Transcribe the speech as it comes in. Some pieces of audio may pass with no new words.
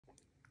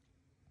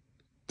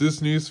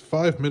Disney's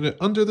 5-minute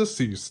Under the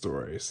Sea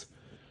stories.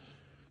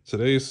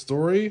 Today's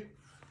story,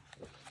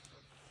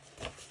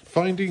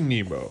 Finding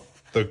Nemo,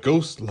 the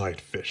Ghost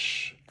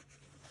Lightfish.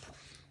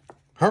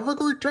 Have a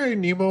great day,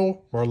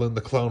 Nemo, Marlin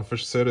the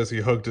clownfish said as he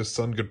hugged his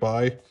son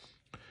goodbye.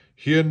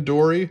 He and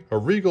Dory, a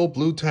regal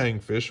blue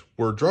tangfish,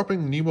 were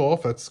dropping Nemo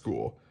off at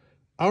school.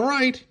 All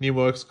right,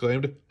 Nemo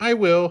exclaimed. I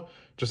will,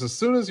 just as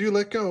soon as you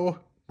let go.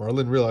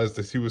 Marlin realized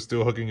that he was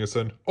still hugging his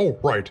son. Oh,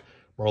 right,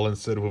 Marlin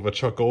said with a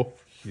chuckle.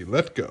 He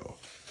let go.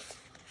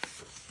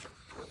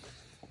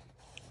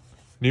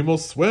 Nemo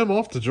swam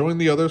off to join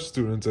the other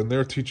students and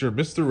their teacher,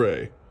 Mr.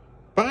 Ray.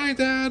 Bye,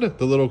 Dad,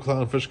 the little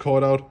clownfish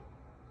called out.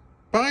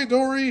 Bye,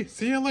 Dory,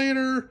 see you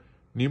later.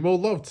 Nemo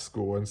loved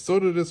school, and so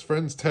did his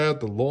friends Tad,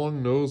 the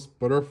long-nosed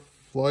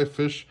butterfly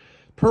fish,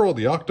 Pearl,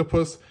 the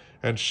octopus,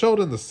 and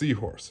Sheldon, the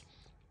seahorse.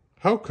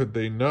 How could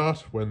they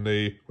not when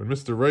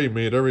Mr. Ray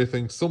made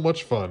everything so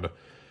much fun?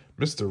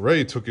 Mr.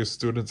 Ray took his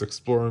students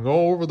exploring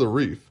all over the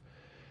reef.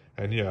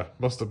 And yeah,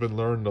 must have been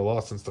learned a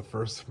lot since the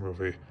first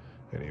movie.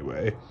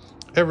 Anyway,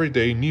 every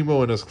day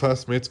Nemo and his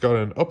classmates got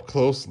an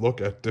up-close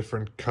look at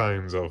different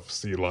kinds of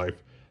sea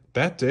life.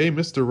 That day,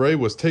 Mr. Ray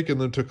was taking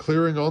them to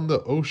clearing on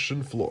the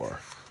ocean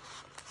floor.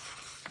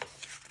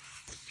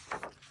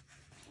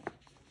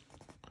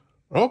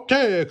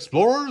 Okay,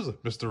 explorers,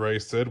 Mr. Ray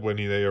said when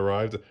they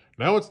arrived.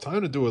 Now it's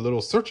time to do a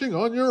little searching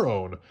on your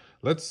own.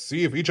 Let's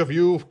see if each of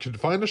you can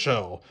find a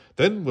shell.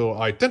 Then we'll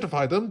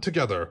identify them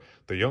together.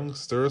 The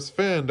youngsters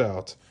fanned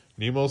out.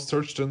 Nemo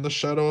searched in the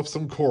shadow of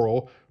some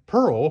coral.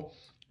 Pearl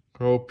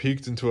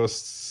peeked into a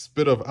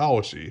spit of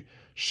algae.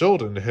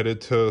 Sheldon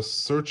headed to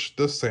search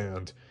the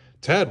sand.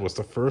 Tad was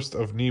the first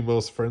of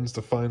Nemo's friends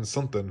to find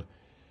something.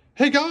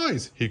 Hey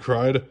guys, he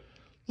cried.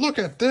 Look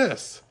at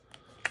this.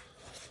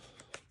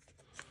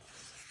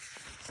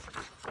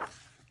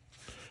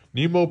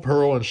 Nemo,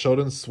 Pearl, and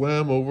Sheldon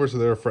swam over to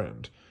their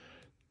friend.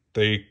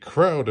 They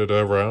crowded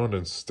around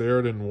and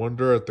stared in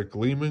wonder at the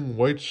gleaming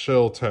white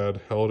shell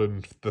Tad held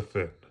in the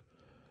fin.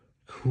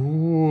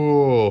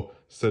 Cool,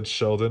 said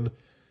Sheldon.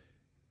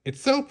 It's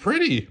so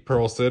pretty,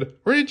 Pearl said.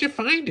 Where did you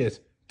find it?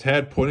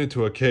 Tad pointed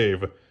to a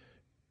cave.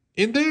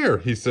 In there,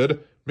 he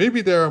said.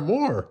 Maybe there are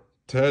more.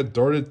 Tad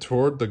darted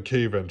toward the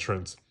cave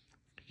entrance.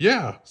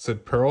 Yeah,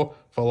 said Pearl,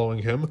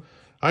 following him.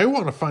 I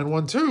want to find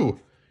one too.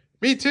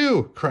 Me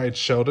too, cried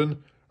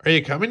Sheldon. Are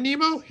you coming,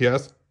 Nemo? He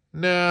asked.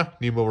 Nah,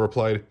 Nemo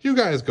replied. You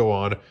guys go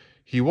on.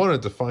 He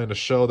wanted to find a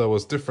shell that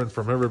was different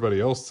from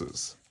everybody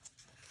else's.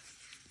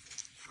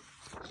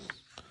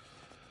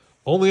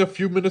 Only a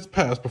few minutes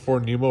passed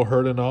before Nemo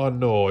heard an odd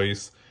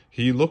noise.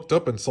 He looked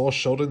up and saw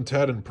Sheldon,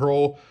 Tad, and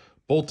Pearl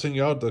bolting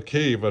out the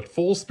cave at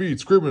full speed,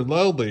 screaming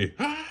loudly.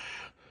 Ah!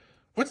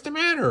 What's the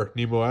matter?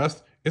 Nemo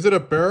asked. Is it a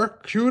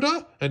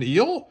barracuda? An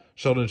eel?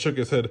 Sheldon shook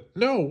his head.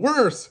 No,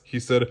 worse, he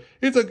said.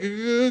 It's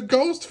a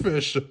ghost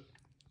fish.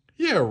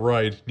 Yeah,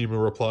 right, Nemo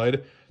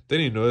replied. Then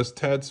he noticed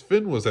Tad's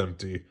fin was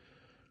empty.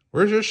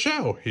 Where's your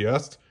shell? He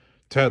asked.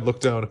 Tad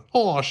looked down.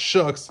 Aw,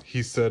 shucks,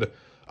 he said.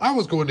 I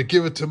was going to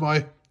give it to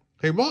my...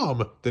 Hey,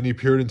 Mom! Then he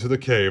peered into the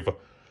cave.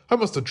 I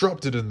must have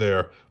dropped it in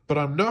there, but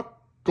I'm not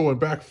going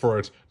back for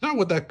it. Not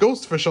with that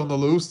ghost fish on the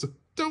loose.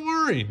 Don't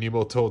worry,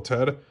 Nemo told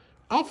Tad.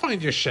 I'll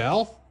find your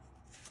shell.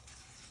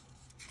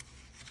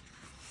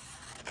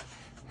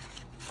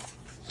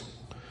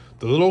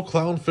 The little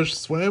clownfish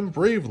swam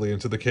bravely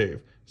into the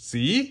cave.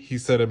 See, he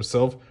said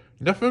himself,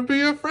 nothing to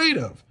be afraid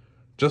of.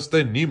 Just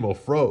then Nemo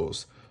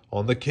froze.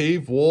 On the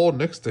cave wall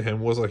next to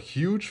him was a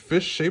huge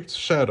fish-shaped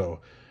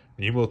shadow.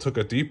 Nemo took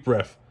a deep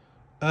breath.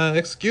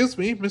 Excuse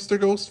me, Mr.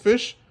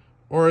 Ghostfish?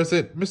 Or is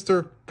it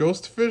Mr.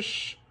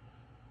 Ghostfish?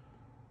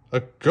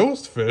 A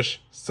ghostfish?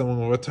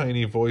 Someone with a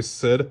tiny voice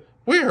said.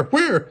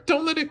 Where?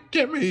 Don't let it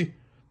get me!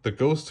 The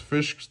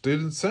ghostfish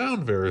didn't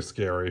sound very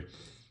scary.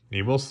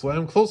 Nemo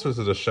swam closer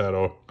to the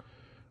shadow.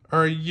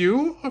 Are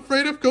you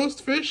afraid of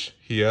ghostfish?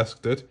 He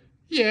asked it.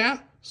 Yeah,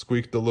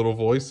 squeaked the little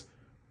voice.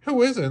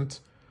 Who isn't?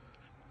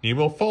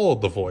 Nemo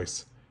followed the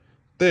voice.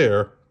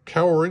 There,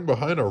 cowering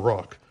behind a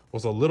rock,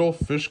 was a little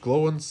fish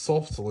glowing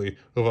softly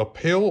with a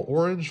pale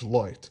orange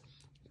light.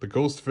 The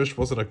ghost fish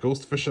wasn't a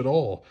ghost fish at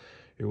all.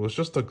 It was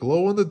just a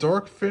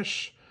glow-in-the-dark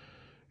fish.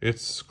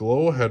 Its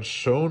glow had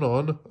shone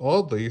on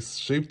oddly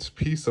shaped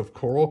piece of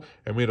coral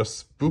and made a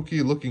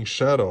spooky-looking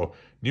shadow.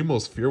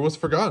 Nemo's fear was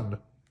forgotten.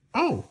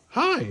 Oh,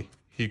 hi,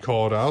 he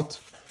called out.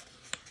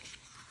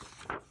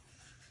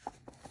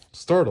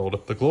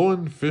 Startled, the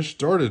glowing fish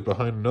darted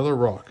behind another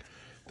rock.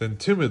 Then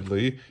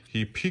timidly,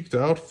 he peeked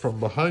out from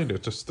behind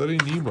it to study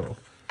Nemo.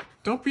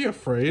 Don't be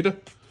afraid,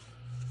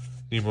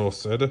 Nemo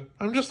said.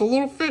 I'm just a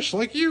little fish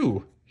like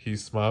you. He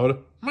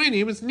smiled. My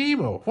name is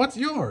Nemo. What's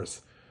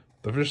yours?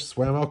 The fish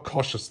swam out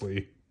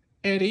cautiously.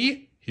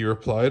 Eddie, he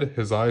replied,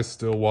 his eyes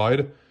still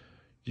wide.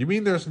 You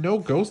mean there's no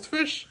ghost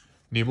fish?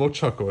 Nemo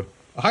chuckled.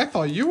 I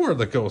thought you were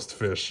the ghost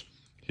fish.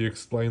 He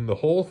explained the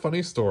whole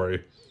funny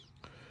story.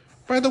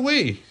 By the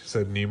way,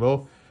 said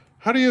Nemo,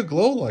 how do you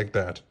glow like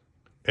that?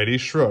 Eddie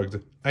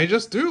shrugged. I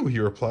just do, he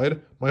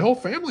replied. My whole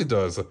family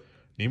does.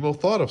 Nemo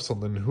thought of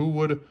something who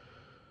would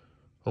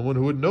someone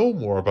who would know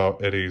more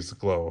about Eddie's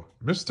glow,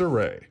 Mr.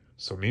 Ray.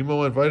 So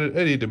Nemo invited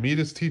Eddie to meet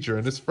his teacher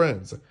and his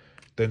friends.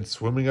 Then,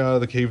 swimming out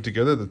of the cave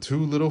together, the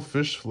two little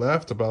fish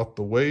laughed about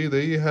the way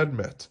they had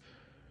met.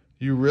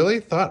 You really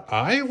thought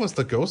I was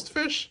the ghost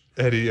fish?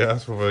 Eddie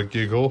asked with a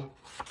giggle.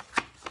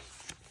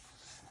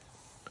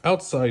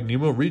 Outside,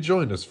 Nemo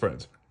rejoined his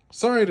friends.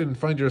 Sorry I didn't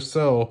find your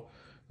cell,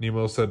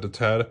 Nemo said to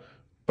Tad,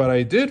 but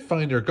I did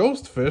find your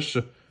ghost fish.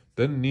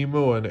 Then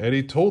Nemo and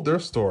Eddie told their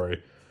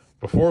story.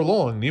 Before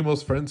long,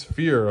 Nemo's friends'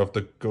 fear of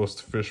the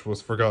ghost fish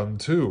was forgotten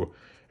too.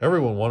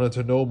 Everyone wanted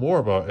to know more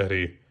about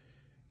Eddie.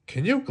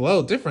 Can you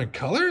glow different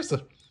colors?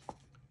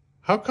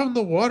 How come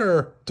the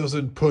water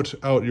doesn't put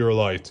out your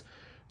light?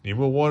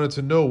 Nemo wanted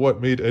to know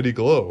what made Eddie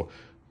glow.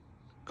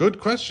 Good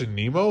question,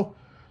 Nemo.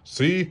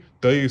 See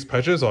these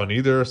patches on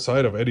either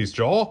side of Eddie's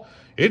jaw?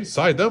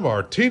 Inside them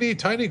are teeny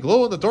tiny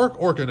glow-in-the-dark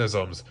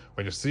organisms.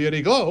 When you see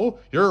Eddie glow,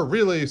 you're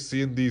really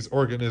seeing these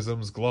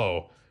organisms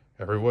glow.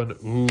 Everyone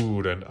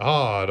oohed and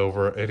ahed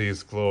over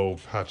Eddie's glow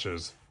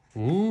patches.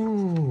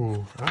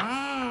 Ooh,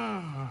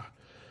 ah.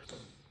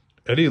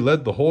 Eddie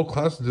led the whole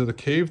class into the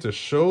cave to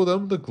show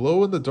them the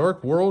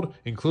glow-in-the-dark world,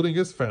 including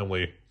his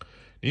family.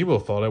 Nemo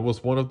thought it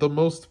was one of the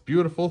most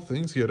beautiful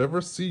things he had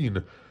ever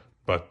seen.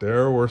 But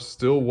there was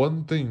still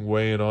one thing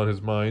weighing on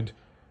his mind.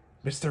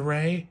 Mr.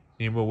 Ray,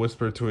 Nemo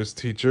whispered to his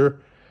teacher,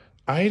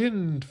 I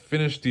didn't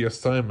finish the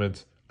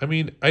assignment. I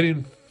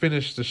didn't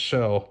finish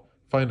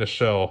find a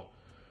shell.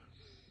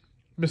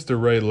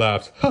 Mr. Ray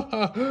laughed. Ha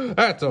ha,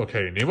 that's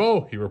okay,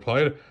 Nemo, he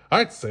replied.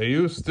 I'd say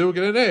you still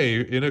get an A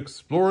in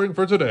exploring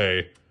for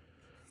today.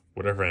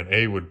 Whatever an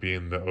A would be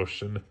in the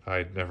ocean,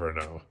 I'd never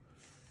know.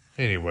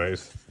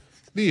 Anyways,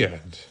 the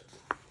end.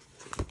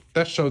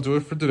 That shall do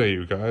it for today,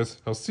 you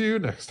guys. I'll see you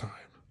next time.